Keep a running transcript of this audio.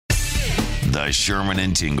The Sherman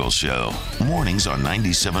and Tingle Show. Mornings on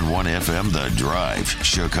 97.1 FM, The Drive,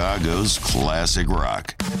 Chicago's classic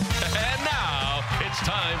rock. And now, it's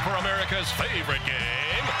time for America's favorite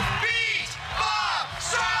game, Beat Bob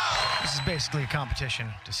Stroud! This is basically a competition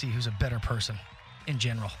to see who's a better person in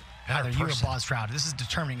general. Either you or Bob Stroud. This is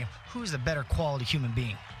determining who's the better quality human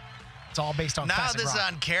being. It's all based on classic rock. Now this is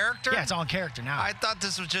on character? Yeah, it's on character now. I thought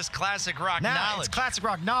this was just classic rock knowledge. It's classic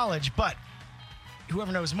rock knowledge, but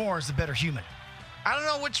whoever knows more is the better human. I don't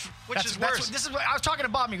know which is worse. This is what I was talking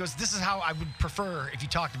to Bob, and he goes, this is how I would prefer if you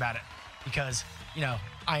talked about it. Because,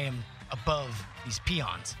 I am above these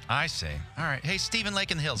peons. I see. All right. Hey, Stephen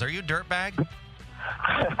Lake in the Hills, are you a dirtbag?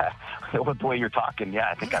 With the way you're talking, yeah,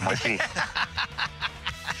 I think I might be.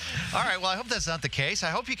 All right, well, I hope that's not the case.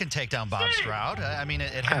 I hope you can take down Bob Stroud.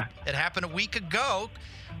 It happened a week ago.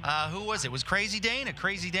 Who was it? It was Crazy Dana.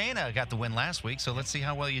 Crazy Dana got the win last week, so let's see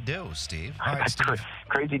how well you do, Steve. All right, Steve.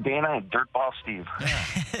 Crazy Dana and Dirtball Steve. Yeah.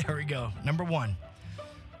 There we go. Number one.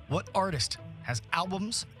 What artist has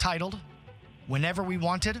albums titled Whenever We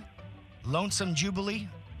Wanted, Lonesome Jubilee,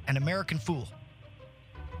 and American Fool?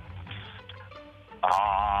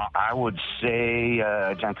 I would say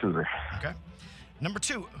John Cougar. Okay. Number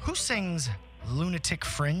two. Who sings Lunatic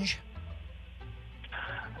Fringe?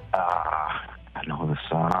 I know the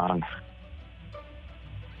song.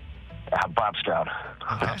 Bob Stroud.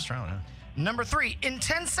 Okay. Bob Stroud, huh? Number three. In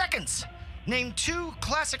 10 seconds, name two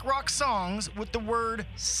classic rock songs with the word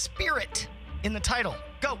spirit in the title.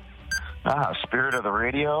 Go. Spirit of the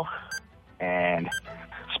Radio and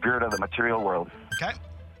Spirit of the Material World. Okay.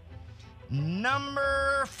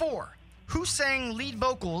 Number four. Who sang lead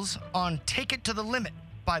vocals on Take It to the Limit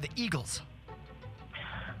by the Eagles?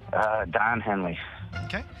 Don Henley.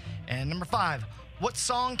 Okay. And number five. What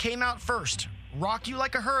song came out first? Rock You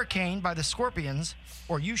Like a Hurricane by the Scorpions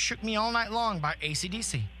or You Shook Me All Night Long by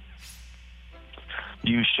AC/DC?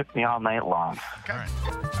 You Shook Me All Night Long. Okay. All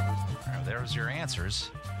right, there's your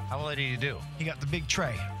answers. How well did you do? You got the big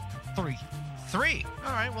tray. 3. 3.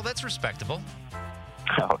 All right, well, that's respectable.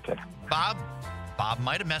 Okay. Bob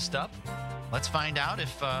might have messed up. Let's find out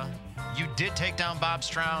if you did take down Bob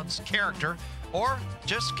Stroud's character or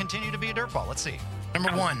just continue to be a dirtball. Let's see.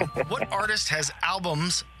 Number one. What artist has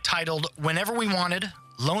albums titled Whenever We Wanted,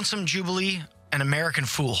 Lonesome Jubilee, and American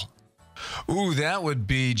Fool? Ooh, that would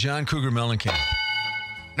be John Cougar Mellencamp.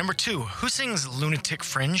 Number two. Who sings Lunatic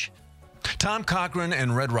Fringe? Tom Cochran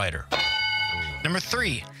and Red Ryder. Number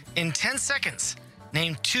three. In 10 seconds,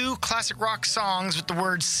 name two classic rock songs with the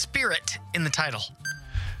word spirit in the title.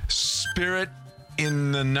 Spirit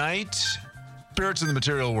in the Night, Spirits in the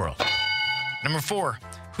Material World. Number four.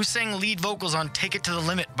 Who sang lead vocals on Take It to the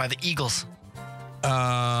Limit by the Eagles?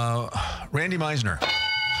 Randy Meisner.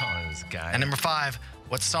 Oh, this guy. And number five.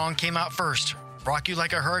 What song came out first? Rock You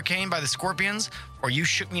Like a Hurricane by the Scorpions or You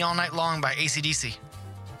Shook Me All Night Long by AC/DC?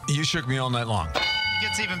 You Shook Me All Night Long. He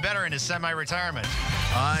gets even better in his semi-retirement.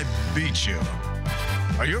 I beat you.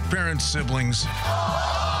 Are your parents siblings? You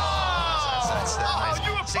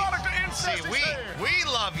a product of incest. See, we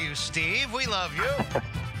love you, Steve. We love you.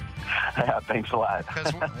 Yeah, thanks a lot.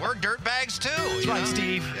 Because we're dirtbags, too. That's right,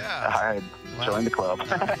 Steve. Yeah. All right, join the club.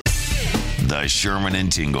 The Sherman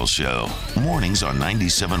and Tingle Show. Mornings on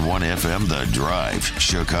 97.1 FM, The Drive,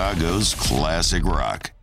 Chicago's classic rock.